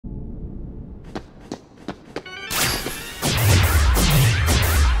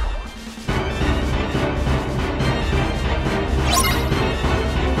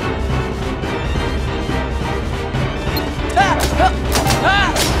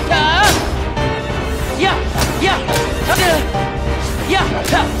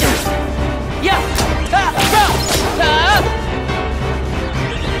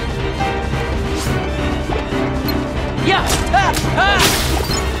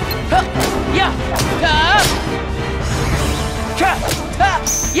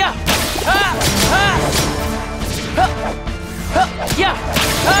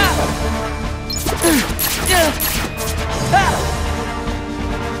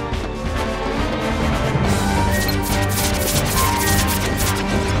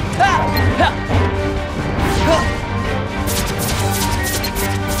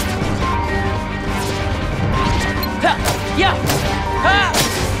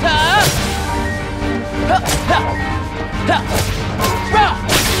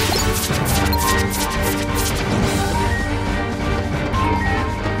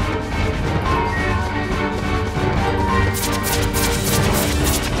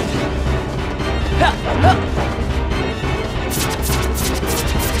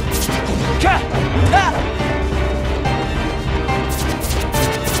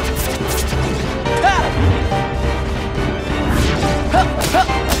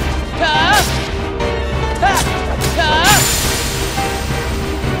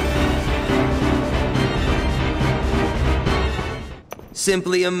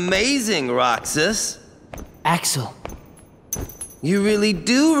Simply amazing, Roxas. Axel. You really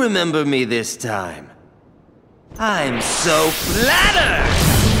do remember me this time. I'm so flattered!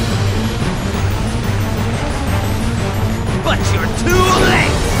 But you're too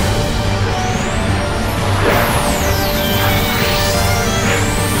late!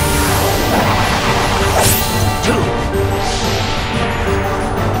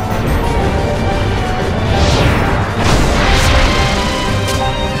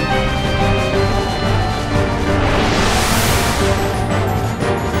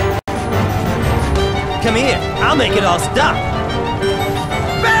 Come here, I'll make it all stop!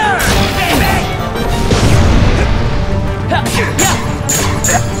 Burn, baby!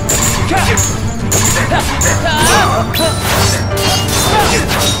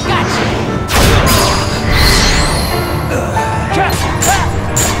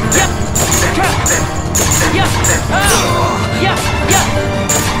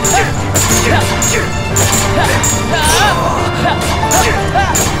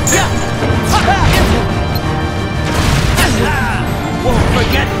 Won't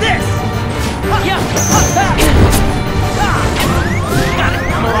forget this! Got it,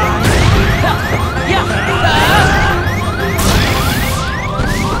 I'm alive!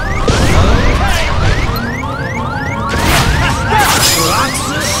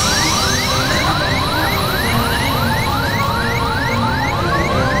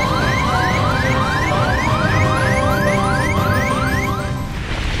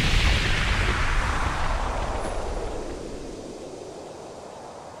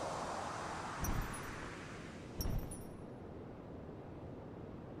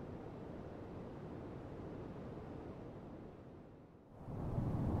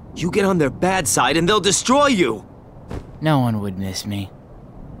 You get on their bad side and they'll destroy you! No one would miss me.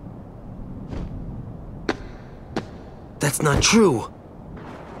 That's not true.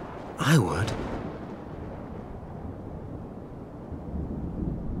 I would.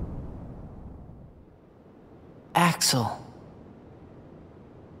 Axel.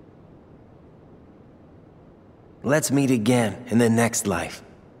 Let's meet again in the next life.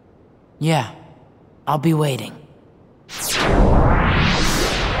 Yeah, I'll be waiting.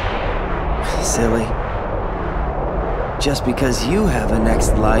 Silly. Just because you have a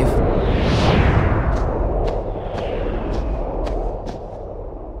next life.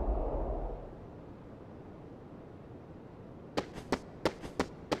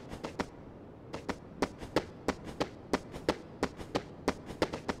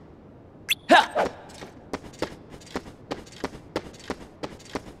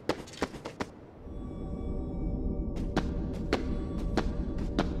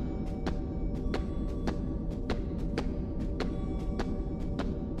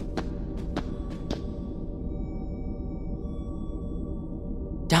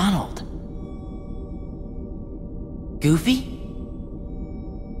 Donald. Goofy?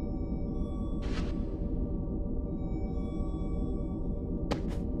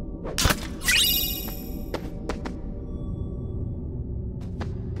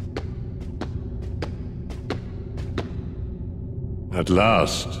 At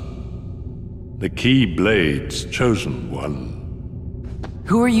last, the Keyblade's chosen one.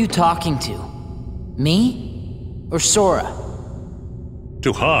 Who are you talking to? Me? Or Sora?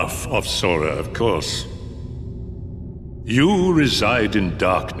 To half of Sora, of course. You reside in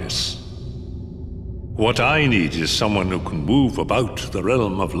darkness. What I need is someone who can move about the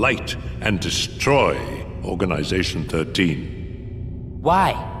realm of light and destroy Organization 13.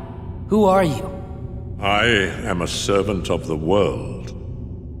 Why? Who are you? I am a servant of the world.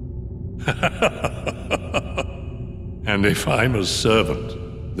 And if I'm a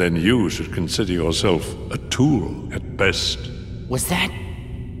servant, then you should consider yourself a tool at best. Was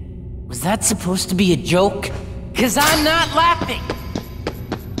that supposed to be a joke? 'Cause I'm not laughing!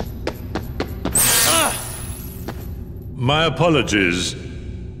 My apologies.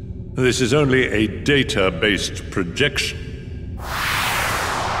 This is only a data-based projection.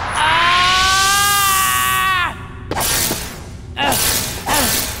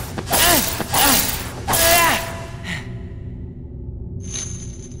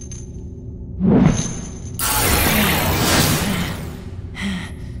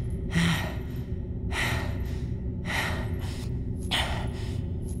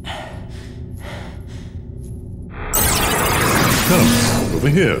 Come, over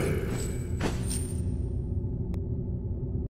here.